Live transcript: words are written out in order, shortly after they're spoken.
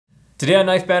Today on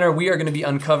Knife Banter, we are going to be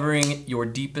uncovering your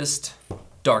deepest,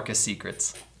 darkest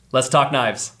secrets. Let's talk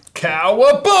knives.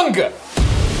 Cowabunga!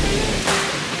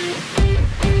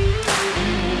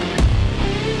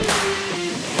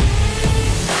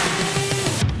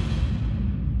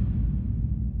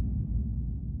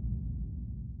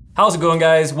 How's it going,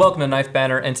 guys? Welcome to Knife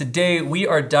Banter, and today we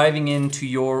are diving into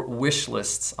your wish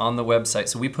lists on the website.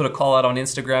 So we put a call out on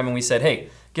Instagram and we said, hey,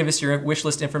 give us your wish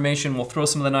list information. We'll throw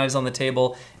some of the knives on the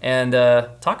table and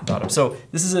talk about them. So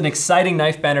this is an exciting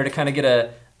Knife Banter to kind of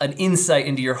get an insight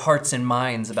into your hearts and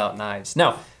minds about knives.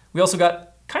 Now, we also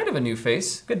got kind of a new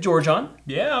face. Got George on.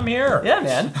 Yeah, I'm here. Yeah,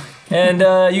 man. And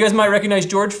you guys might recognize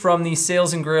George from the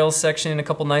Sales and Grails section in a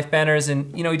couple Knife Banners.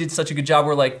 And you know, he did such a good job.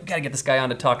 We're like, we gotta get this guy on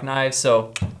to talk knives.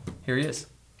 So here he is.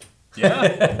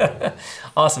 Yeah.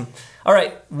 Awesome. All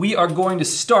right, we are going to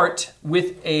start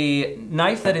with a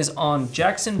knife that is on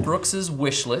Jackson Brooks's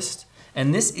wish list,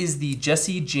 and this is the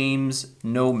Jesse James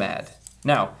Nomad.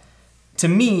 Now, to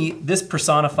me, this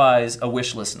personifies a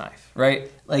wish list knife,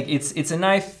 right? Like it's a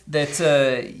knife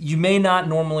that you may not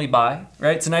normally buy,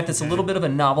 right? It's a knife that's a little bit of a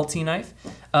novelty knife,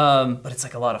 but it's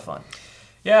like a lot of fun.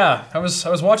 Yeah, I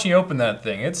was watching you open that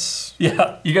thing.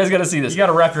 Yeah, you guys got to see this. You got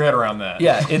to wrap your head around that.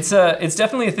 Yeah, it's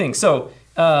definitely a thing. So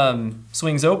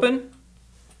swings open,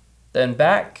 then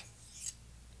back,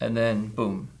 and then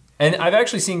boom. And I've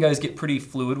actually seen guys get pretty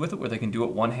fluid with it where they can do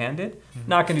it one-handed. Mm-hmm.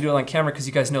 Not gonna do it on camera because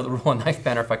you guys know the rule on Knife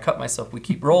Banter, if I cut myself, we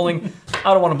keep rolling.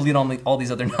 I don't wanna bleed on all these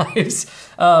other knives.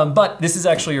 But this is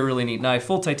actually a really neat knife,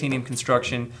 full titanium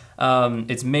construction.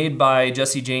 It's made by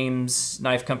Jesse James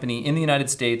Knife Company in the United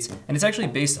States, and it's actually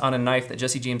based on a knife that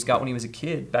Jesse James got when he was a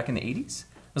kid back in the 80s.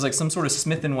 It was like some sort of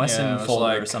Smith & Wesson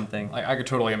folder or something. I could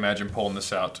totally imagine pulling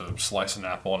this out to slice an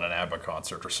apple in an ABBA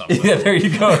concert or something. Yeah, there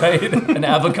you go, right? An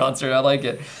ABBA concert, I like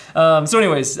it. So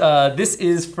anyways, this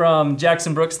is from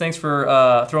Jackson Brooks. Thanks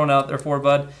for throwing out there for,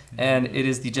 bud. And it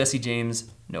is the Jesse James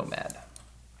Nomad.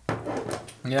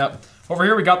 Yep. Over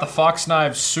here we got the Fox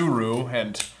Knives Suru,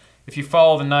 and if you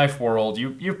follow the knife world,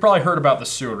 you've probably heard about the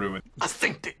Suru. It's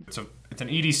an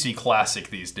EDC classic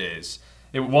these days.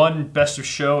 It won Best of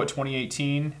Show at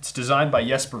 2018. It's designed by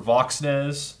Jesper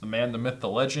Voxnes, the man, the myth, the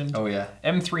legend. Oh yeah.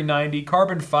 M390,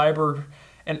 carbon fiber,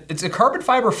 and it's a carbon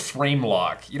fiber frame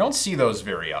lock. You don't see those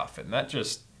very often. That's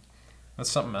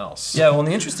something else. Yeah, well, and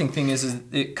the interesting thing is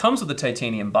it comes with a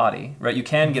titanium body, right? You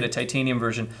can get a titanium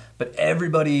version, but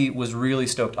everybody was really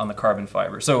stoked on the carbon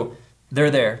fiber. So they're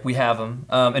there, we have them.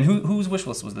 And whose wish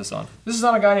list was this on? This is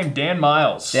on a guy named Dan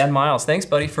Miles. Dan Miles, thanks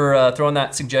buddy for throwing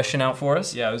that suggestion out for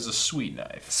us. Yeah, this is a sweet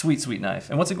knife. Sweet, sweet knife.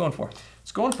 And what's it going for?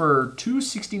 It's going for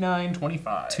 $269.25.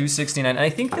 $269, and I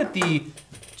think that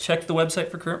check the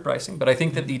website for current pricing, but I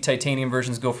think that the titanium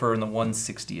versions go for in the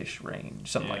 160-ish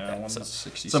range, something like that.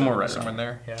 160, somewhere right somewhere around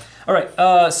there. Yeah. All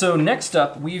right, so next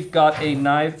up, we've got a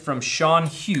knife from Sean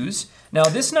Hughes. Now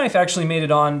this knife actually made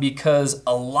it on because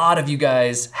a lot of you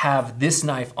guys have this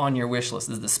knife on your wish list.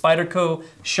 This is the Spyderco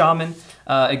Shaman.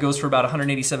 It goes for about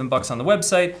 187 bucks on the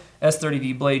website.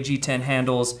 S30V blade, G10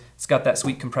 handles. It's got that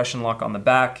sweet compression lock on the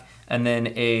back, and then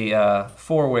a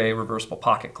four-way reversible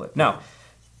pocket clip. Now,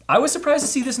 I was surprised to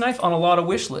see this knife on a lot of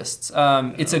wish lists.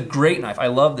 It's a great knife. I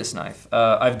love this knife.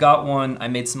 I've got one. I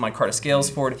made some micarta scales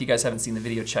for it. If you guys haven't seen the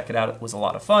video, check it out. It was a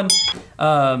lot of fun.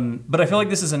 But I feel like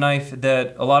this is a knife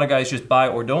that a lot of guys just buy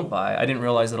or don't buy. I didn't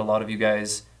realize that a lot of you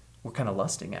guys were kind of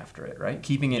lusting after it, right?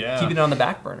 Keeping it on the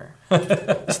back burner.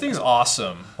 This thing's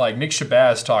awesome. Like Nick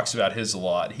Shabazz talks about his a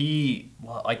lot.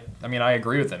 I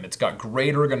agree with him. It's got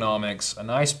great ergonomics, a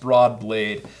nice broad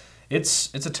blade.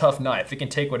 It's a tough knife. It can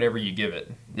take whatever you give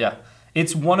it. Yeah,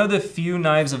 it's one of the few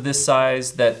knives of this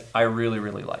size that I really,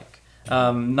 really like.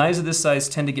 Knives of this size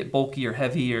tend to get bulky or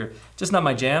heavy or just not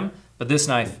my jam, but this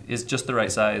knife is just the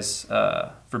right size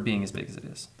for being as big as it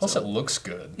is. Plus it looks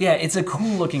good. Yeah, it's a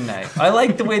cool looking knife. I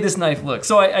like the way this knife looks.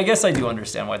 So I guess I do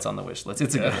understand why it's on the wish list.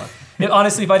 It's a good one.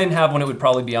 Honestly, if I didn't have one, it would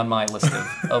probably be on my list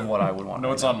of what I would want.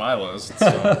 No, it's on my list.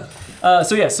 So.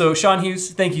 So Sean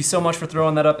Hughes, thank you so much for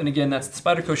throwing that up. And again, that's the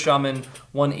Spyderco Shaman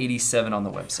 187 on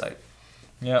the website.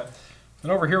 Yep.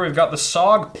 And over here we've got the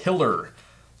SOG Pillar.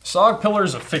 SOG Pillar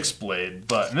is a fixed blade,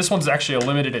 but this one's actually a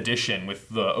limited edition with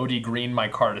the OD green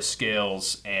micarta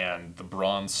scales and the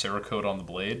bronze Cerakote on the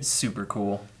blade. Super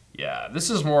cool. Yeah, this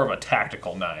is more of a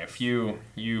tactical knife. I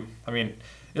mean,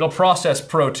 it'll process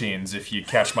proteins if you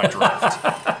catch my drift.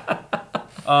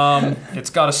 It's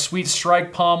got a sweet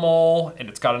strike pommel, and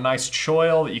it's got a nice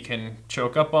choil that you can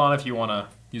choke up on if you want to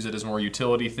use it as more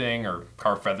utility thing or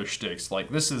carve feather sticks. Like,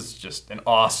 this is just an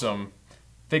awesome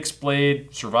fixed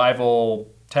blade,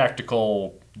 survival,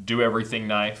 tactical, do everything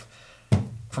knife.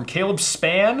 From Caleb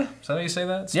Span. Is that how you say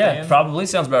that? Yeah, Span? probably.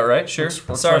 Sounds about right. Sure.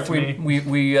 Looks Sorry right if to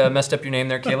we messed up your name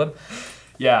there, Caleb.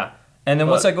 Yeah. And then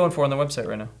what's that going for on the website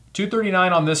right now?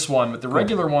 $239 on this one, but the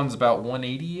regular one's about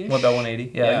 $180-ish. What about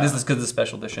 180? Yeah, this is because of the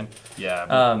special edition.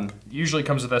 Yeah. Usually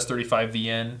comes with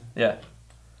S35VN. Yeah.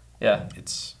 Yeah.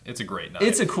 It's a great knife.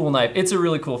 It's a cool knife. It's a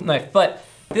really cool knife. But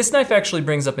this knife actually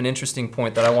brings up an interesting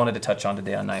point that I wanted to touch on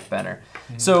today on Knife Banter.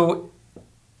 So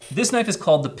this knife is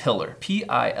called the Pillar,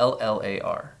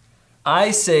 Pillar.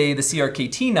 I say the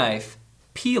CRKT knife,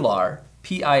 Pilar,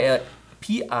 Pilar.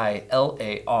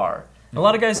 And a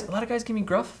lot of guys give me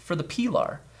gruff for the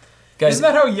Pilar. Guys, isn't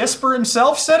that how Jesper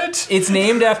himself said it? It's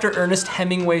named after Ernest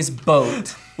Hemingway's boat,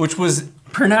 which was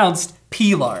pronounced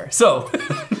Pilar. So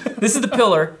this is the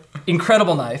Pillar,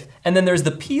 incredible knife. And then there's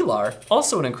the Pilar,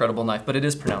 also an incredible knife, but it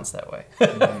is pronounced that way.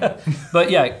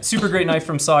 But yeah, super great knife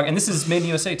from SOG. And this is made in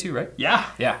USA too, right? Yeah.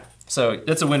 Yeah. So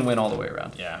that's a win-win all the way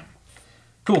around. Yeah.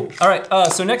 Cool. All right,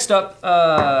 so next up,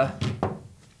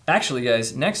 actually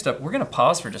guys, next up, we're gonna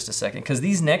pause for just a second because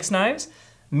these next knives,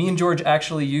 me and George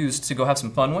actually used to go have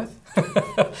some fun with.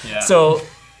 Yeah. So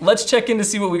let's check in to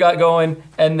see what we got going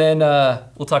and then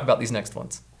we'll talk about these next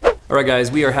ones. All right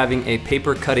guys, we are having a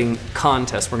paper cutting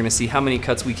contest. We're gonna see how many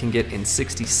cuts we can get in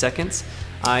 60 seconds.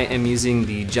 I am using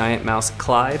the Giant Mouse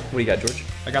Clyde. What do you got, George?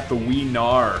 I got the Wee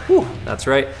Nar. Whew, that's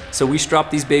right. So we strap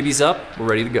these babies up, we're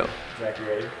ready to go. Zach, you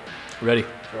ready? Ready.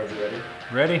 George, you ready?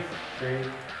 Ready? 3,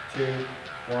 2,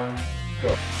 1,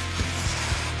 go.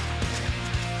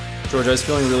 George, I was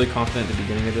feeling really confident at the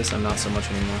beginning of this. I'm not so much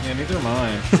anymore. Yeah, neither am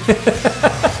I.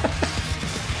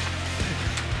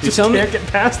 You're telling Can't get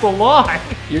past the line.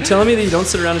 You're telling me that you don't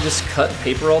sit around and just cut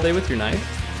paper all day with your knife?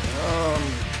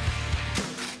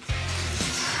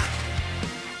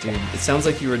 Dude, it sounds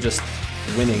like you were just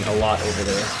winning a lot over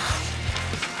there.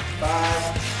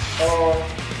 5, 4,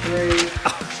 3,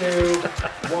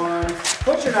 2, 1.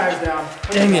 Put your knives down.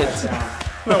 Put Dang your it. knives down.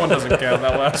 That one doesn't count,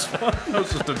 that last one. That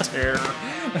was just a tear.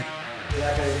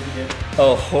 Zach, I think you did.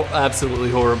 Oh, absolutely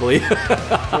horribly.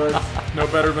 George, No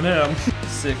better than him.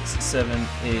 6, 7,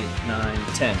 8, 9,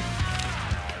 10.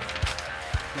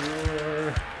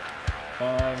 4,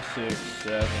 5, 6,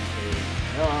 7, 8,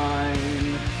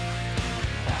 9.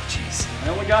 Oh, jeez. I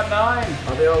only got 9.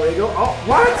 are they all legal? Oh,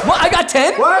 what? What? I got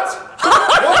 10? What?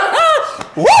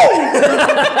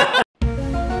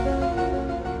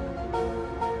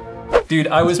 Dude,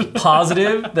 I was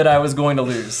positive that I was going to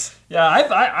lose. Yeah,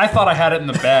 I thought I had it in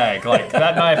the bag. Like,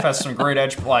 that knife has some great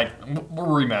edge. Like, we're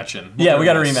rematching. Yeah, we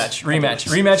got a rematch.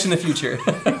 Rematch in the future.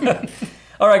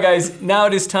 All right, guys, now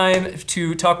it is time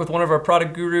to talk with one of our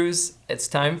product gurus. It's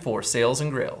time for Sales and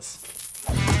Grails.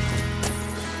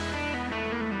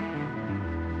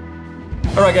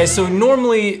 All right, guys, so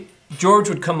normally George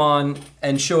would come on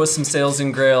and show us some Sales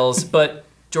and Grails, but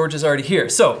George is already here.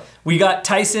 So we got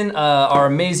Tyson, our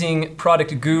amazing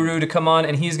product guru, to come on,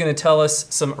 and he's gonna tell us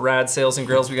some rad Sales and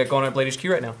Grails we got going on at Blade HQ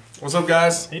right now. What's up,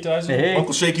 guys? Hey, Tyson. Hey.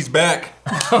 Uncle Shaky's back.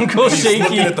 Uncle He's looking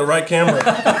Shaky. at the right camera.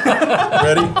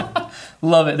 Ready?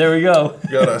 Love it, there we go.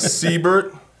 Got a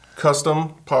Seabird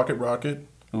custom pocket rocket.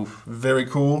 Oof. Very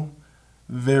cool.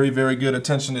 Very, very good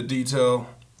attention to detail.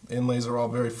 Inlays are all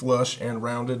very flush and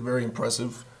rounded. Very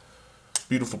impressive.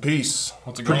 Beautiful piece.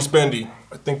 What's it Pretty spendy.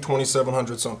 I think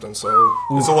 2,700 something. So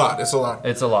it's a lot. It's a lot.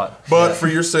 It's a lot. But for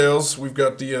your sales, we've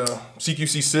got the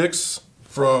CQC6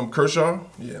 from Kershaw.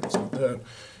 Yeah, let's do that.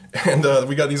 And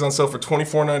we got these on sale for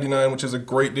 $24.99, which is a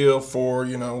great deal for,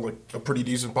 you know, like a pretty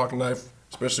decent pocket knife,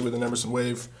 especially with an Emerson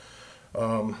Wave.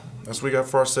 That's what we got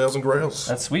for our Sales and Grails.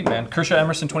 That's sweet, man. Kershaw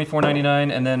Emerson,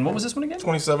 $24.99, and then what was this one again?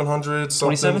 2,700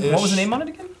 something. 27. What was the name on it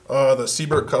again? The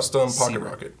Seabird Custom Pocket Seabird.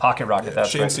 Rocket. Pocket Rocket, Yeah, that's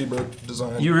Shane right. Seabird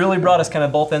design. You really brought us kind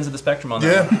of both ends of the spectrum on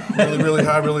that. Yeah, really, really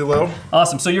high, really low.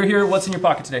 Awesome. So you're here. What's in your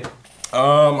pocket today?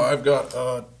 I've got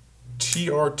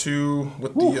TR2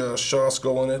 with the Shaw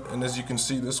skull in it, and as you can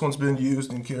see, this one's been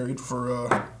used and carried for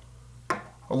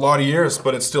a lot of years,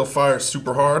 but it still fires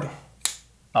super hard.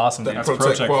 Awesome, dude. That That's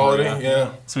ProTech ProTech quality, for you.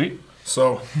 yeah. Sweet.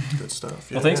 So, good stuff.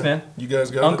 Yeah, Well, thanks, man. You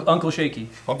guys got it? Uncle Shaky.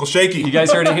 Uncle Shaky. You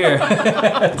guys heard it here. Take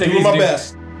it doing easy, my dude.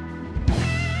 best.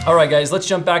 All right, guys, let's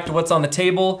jump back to what's on the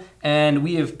table, and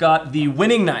we have got the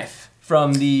winning knife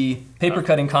from the paper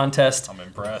cutting contest. I'm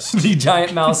impressed. The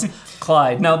Giant Mouse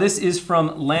Clyde. Now this is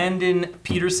from Landon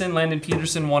Peterson. Landon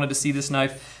Peterson wanted to see this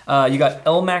knife. You got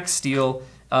LMAX steel.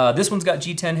 This one's got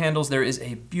G10 handles. There is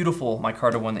a beautiful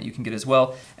micarta one that you can get as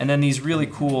well. And then these really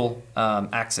cool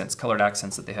accents, colored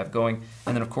accents that they have going.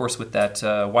 And then of course with that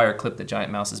wire clip that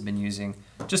Giant Mouse has been using.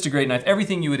 Just a great knife.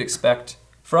 Everything you would expect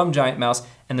from Giant Mouse.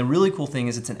 And the really cool thing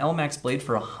is it's an LMAX blade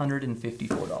for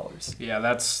 $154. Yeah,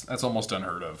 that's almost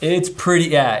unheard of. It's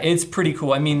pretty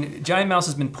cool. I mean, Giant Mouse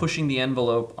has been pushing the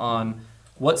envelope on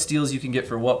what steels you can get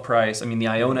for what price. I mean, the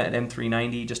Iona at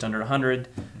M390, just under 100,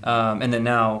 and then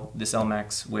now this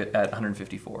LMAX at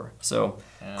 154. So,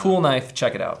 cool knife,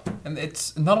 check it out. And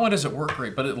it's not only does it work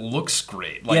great, but it looks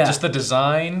great. Like just the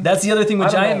design. That's the other thing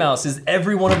with Giant Mouse is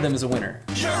every one of them is a winner.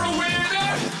 You're a winner!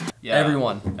 Yeah.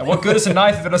 Everyone. And what good is a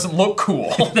knife if it doesn't look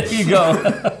cool? There you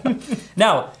go.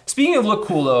 Now, speaking of look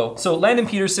cool though, so Landon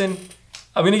Peterson,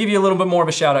 I'm gonna give you a little bit more of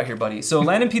a shout out here, buddy. So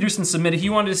Landon Peterson submitted, he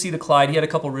wanted to see the Clyde. He had a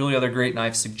couple really other great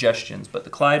knife suggestions, but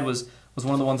the Clyde was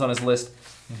one of the ones on his list.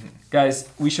 Guys,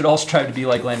 we should all strive to be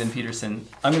like Landon Peterson.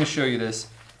 I'm gonna show you this.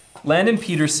 Landon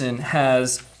Peterson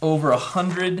has over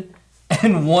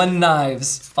 101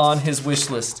 knives on his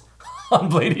wish list on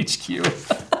Blade HQ.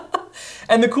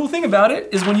 And the cool thing about it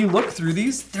is when you look through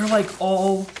these, they're like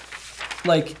all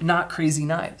like not crazy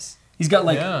knives. He's got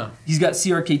he's got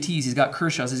CRKTs, he's got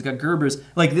Kershaw's, he's got Gerbers.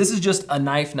 Like this is just a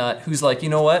knife nut who's like, you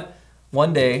know what?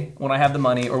 One day when I have the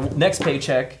money or next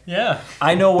paycheck,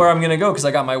 I know where I'm gonna go because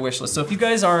I got my wish list. So if you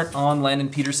guys aren't on Landon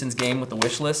Peterson's game with the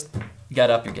wish list, you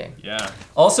gotta up your game. Yeah.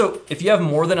 Also, if you have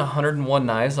more than 101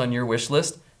 knives on your wish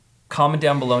list, comment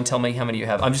down below and tell me how many you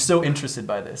have. I'm just so interested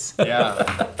by this.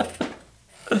 Yeah.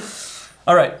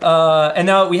 All right, and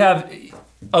now we have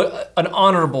an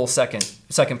honorable second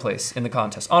place in the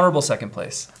contest. Honorable second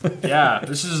place. Yeah,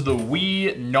 this is the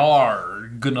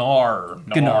Gnar.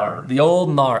 The old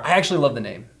Gnar. I actually love the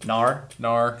name. Gnar.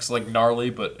 Gnar. It's like gnarly,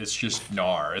 but it's just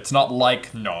Gnar. It's not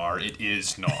like Gnar, it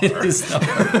is Gnar. It is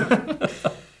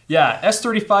Gnar. Yeah,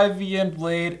 S35 VN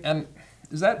blade, and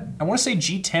is that, I want to say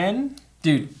G10?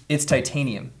 Dude, it's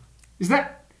titanium. Is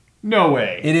that? No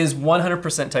way. It is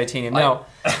 100% titanium. Now,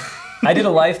 I did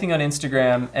a live thing on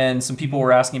Instagram and some people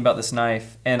were asking about this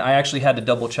knife and I actually had to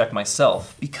double check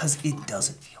myself because it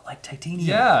doesn't feel like titanium.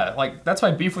 Yeah, like that's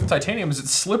my beef with titanium is it's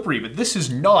slippery, but this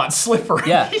is not slippery.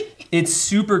 Yeah, it's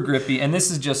super grippy and this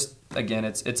is just, again,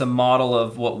 it's a model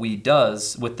of what We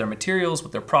does with their materials,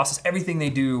 with their process. Everything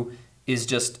they do is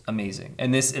just amazing.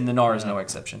 And the Gnar is no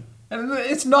exception. And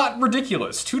it's not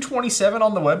ridiculous. $227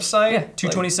 on the website? Yeah,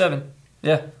 $227.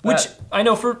 Yeah, which I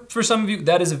know for some of you,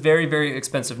 that is a very, very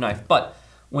expensive knife. But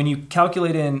when you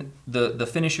calculate in the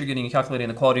finish you're getting, you calculate in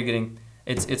the quality you're getting,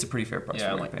 it's a pretty fair price.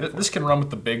 Yeah, like this can run with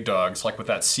the big dogs, like with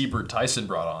that Seabird Tyson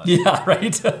brought on. Yeah,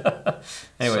 right?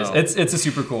 Anyways, so. It's a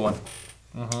super cool one.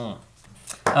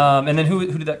 And then who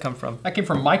did that come from? That came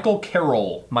from Michael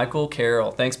Carroll. Michael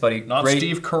Carroll. Thanks, buddy. Not Great.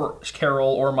 Steve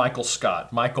Carroll or Michael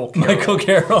Scott. Michael Carroll. Michael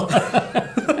Carroll.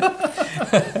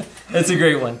 That's a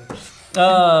great one.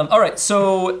 All right,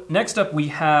 so next up we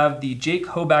have the Jake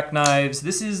Hoback knives.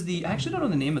 This is I actually don't know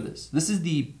the name of this. This is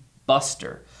the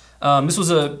Buster. This was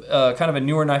a kind of a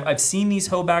newer knife. I've seen these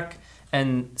Hoback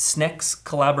and Snex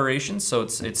collaborations, so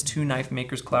it's two knife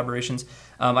makers collaborations.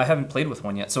 I haven't played with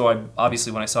one yet, so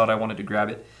obviously when I saw it, I wanted to grab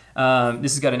it.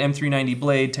 This has got an M390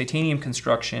 blade, titanium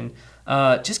construction,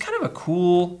 just kind of a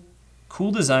cool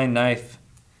design knife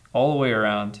all the way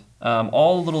around.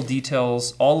 All the little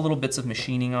details, all the little bits of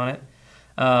machining on it.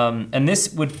 And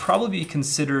this would probably be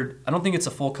considered, I don't think it's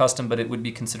a full custom, but it would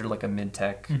be considered like a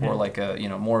mid-tech or like a,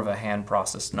 more of a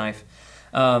hand-processed knife.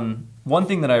 One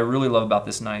thing that I really love about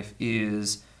this knife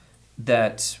is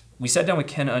that we sat down with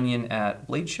Ken Onion at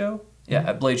Blade Show. Yeah,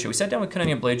 at Blade Show. We sat down with Ken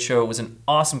Onion at Blade Show. It was an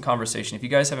awesome conversation. If you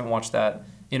guys haven't watched that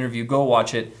interview, go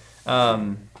watch it.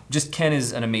 Just Ken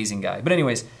is an amazing guy. But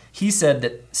anyways, he said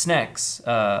that Snex,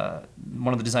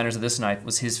 one of the designers of this knife,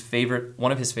 was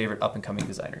one of his favorite up-and-coming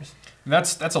designers.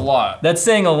 That's a lot. That's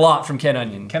saying a lot from Ken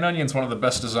Onion. Ken Onion's one of the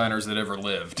best designers that ever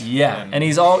lived. Yeah, and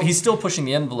he's still pushing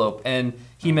the envelope, and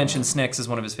he mentioned Snex as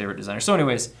one of his favorite designers. So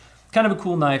anyways, kind of a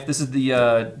cool knife. This is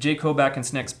the Jake Hoback and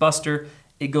Snex Buster.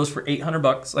 It goes for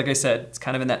 $800. Like I said, it's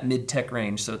kind of in that mid-tech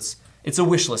range, so it's a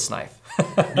wish list knife.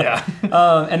 Yeah.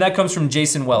 And that comes from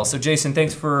Jason Wells. So Jason,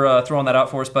 thanks for throwing that out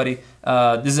for us, buddy.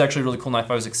 This is actually a really cool knife.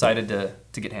 I was excited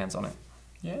to get hands on it.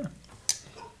 Yeah.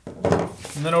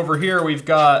 And then over here we've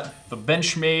got the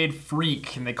Benchmade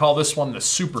Freak, and they call this one the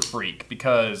Super Freak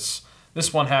because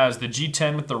this one has the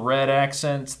G10 with the red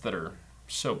accents that are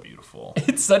so beautiful.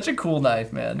 It's such a cool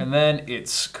knife, man. And then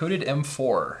it's coated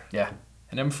M4. Yeah.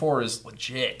 And M4 is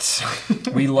legit.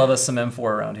 We love us some M4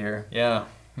 around here. Yeah.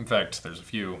 In fact, there's a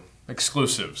few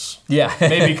exclusives. Yeah.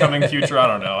 Maybe coming future, I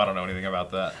don't know. I don't know anything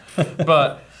about that.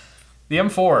 But the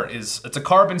M4 it's a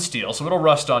carbon steel, so it'll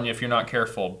rust on you if you're not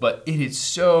careful, but it is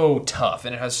so tough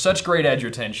and it has such great edge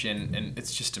retention and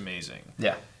it's just amazing.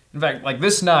 Yeah. In fact, like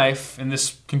this knife in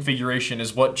this configuration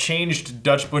is what changed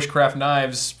Dutch bushcraft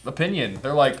knives' opinion.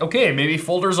 They're like, okay, maybe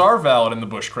folders are valid in the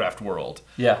bushcraft world.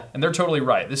 Yeah. And they're totally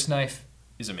right. This knife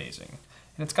is amazing.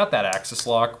 And it's got that axis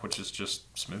lock, which is just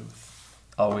smooth.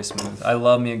 Always smooth. I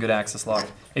love me a good axis lock.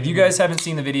 If you guys haven't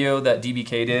seen the video that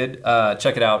DBK did,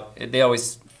 check it out.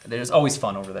 There's always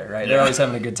fun over there, right? Yeah. They're always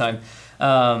having a good time.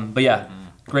 But yeah,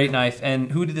 great knife.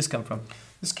 And who did this come from?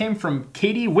 This came from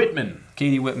Katie Whitman.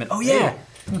 Katie Whitman. Oh yeah.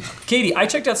 Katie, I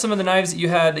checked out some of the knives that you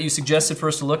had that you suggested for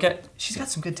us to look at. She's got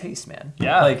some good taste, man.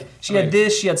 Yeah. Like she had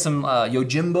this, she had some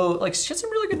Yojimbo, like she had some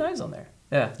really good knives on there.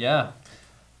 Yeah. Yeah.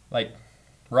 Like,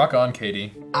 rock on,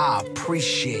 Katie. I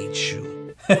appreciate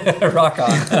you. Rock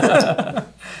on.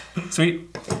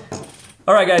 Sweet.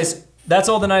 All right, guys, that's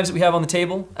all the knives that we have on the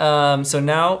table. So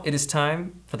now it is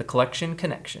time for the collection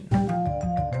connection.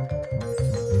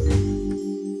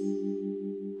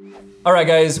 All right,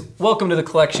 guys, welcome to the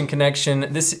Collection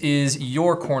Connection. This is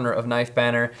your corner of Knife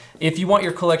Banter. If you want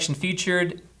your collection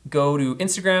featured, go to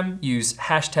Instagram, use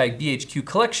hashtag BHQ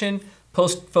Collection,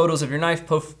 post photos of your knife,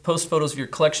 post photos of your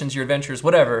collections, your adventures,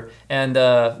 whatever, and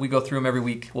we go through them every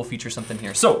week. We'll feature something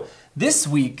here. So this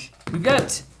week, we've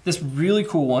got this really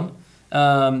cool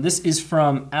one. This is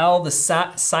from Al the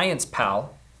Science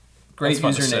Pal. Great That's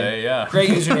fun to username. say, yeah. Great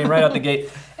username right out the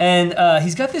gate. And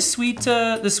he's got this sweet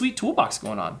toolbox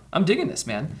going on. I'm digging this,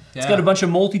 man. It's got a bunch of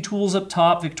multi-tools up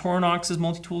top, Victorinox's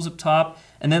multi-tools up top,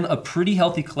 and then a pretty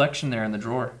healthy collection there in the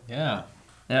drawer. Yeah.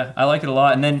 Yeah, I like it a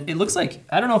lot. And then it looks like,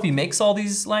 I don't know if he makes all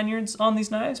these lanyards on these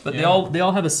knives, but they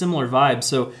all have a similar vibe.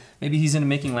 So maybe he's into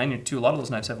making lanyards too. A lot of those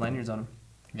knives have lanyards on them.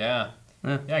 Yeah.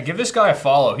 Yeah, give this guy a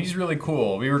follow. He's really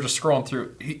cool. We were just scrolling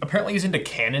through. Apparently he's into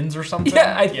cannons or something.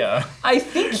 Yeah, I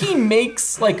think he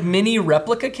makes like mini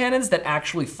replica cannons that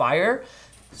actually fire.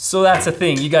 So that's a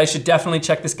thing. You guys should definitely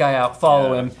check this guy out.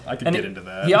 Follow him. I could get into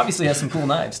that. He obviously has some cool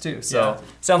knives too. So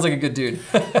sounds like a good dude.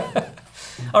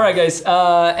 All right, guys.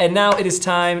 And now it is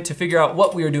time to figure out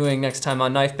what we are doing next time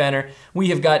on Knife Banter. We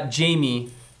have got Jamie,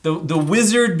 the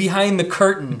wizard behind the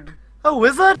curtain. A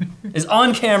wizard? Is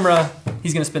on camera.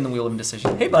 He's gonna spin the wheel of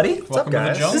indecision. Hey, buddy. Welcome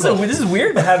guys? to the jungle. This is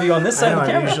weird to have you on this side I know, of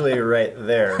the I'm camera. usually right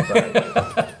there,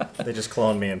 but they just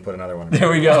cloned me and put another one in.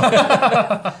 There we go.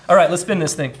 All right, let's spin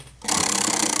this thing.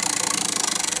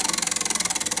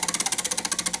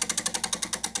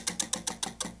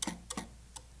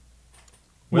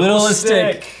 Whittle a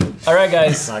stick. All right,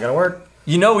 guys. It's not gonna work.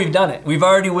 You know we've done it. We've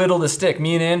already whittled a stick.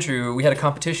 Me and Andrew, we had a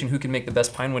competition who can make the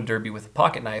best pinewood derby with a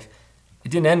pocket knife. It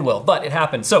didn't end well, but it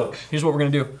happened. So here's what we're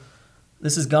gonna do.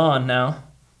 This is gone now.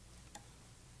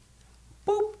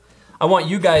 Boop. I want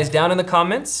you guys down in the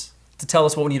comments to tell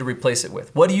us what we need to replace it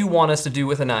with. What do you want us to do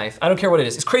with a knife? I don't care what it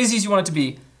is. As crazy as you want it to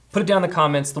be, put it down in the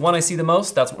comments. The one I see the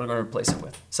most, that's what we're gonna replace it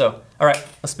with. So, all right,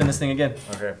 let's spin this thing again.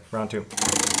 Okay, round two.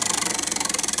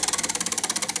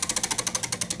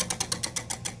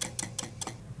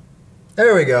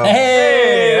 There we go.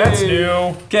 Hey, That's new.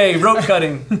 Okay, rope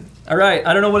cutting. All right,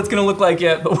 I don't know what it's gonna look like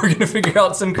yet, but we're gonna figure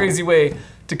out some crazy way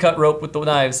to cut rope with the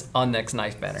knives on next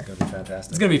Knife Banter. It's gonna be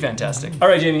fantastic. It's gonna be fantastic. All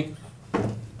right, Jamie,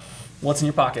 what's in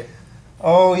your pocket?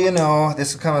 Oh, you know,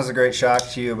 this will come as a great shock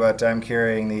to you, but I'm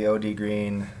carrying the OD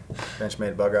Green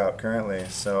Benchmade Bug Out currently,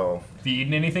 so... Have you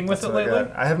eaten anything with it that's what I lately?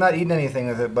 got. I have not eaten anything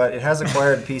with it, but it has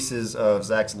acquired pieces of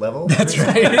Zach's level. That's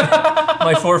right.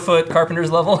 My 4-foot carpenter's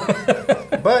level.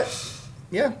 But,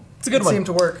 yeah, It's a good it one. seemed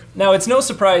to work. Now, it's no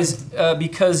surprise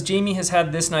because Jamie has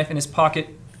had this knife in his pocket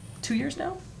 2 years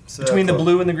now? So Between the close-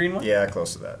 blue and the green one? Yeah,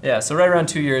 close to that. Yeah, so right around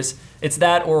 2 years. It's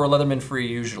that or Leatherman free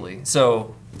usually.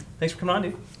 So, thanks for coming on,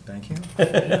 dude. Thank you.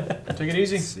 Take it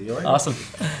easy. See you later. Awesome.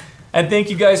 And thank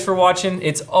you guys for watching.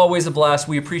 It's always a blast.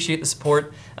 We appreciate the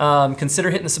support. Consider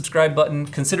hitting the subscribe button.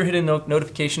 Consider hitting the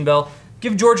notification bell.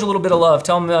 Give George a little bit of love.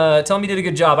 Tell him he did a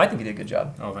good job. I think he did a good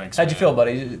job. Oh, thanks. How'd you man. feel,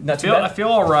 buddy? Not too I bad? feel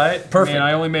all right. Perfect. I mean,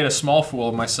 I only made a small fool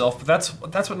of myself, but that's what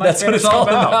Knife That's what Banter's it's all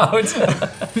about.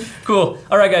 Cool.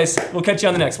 All right, guys. We'll catch you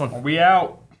on the next one. We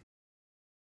out.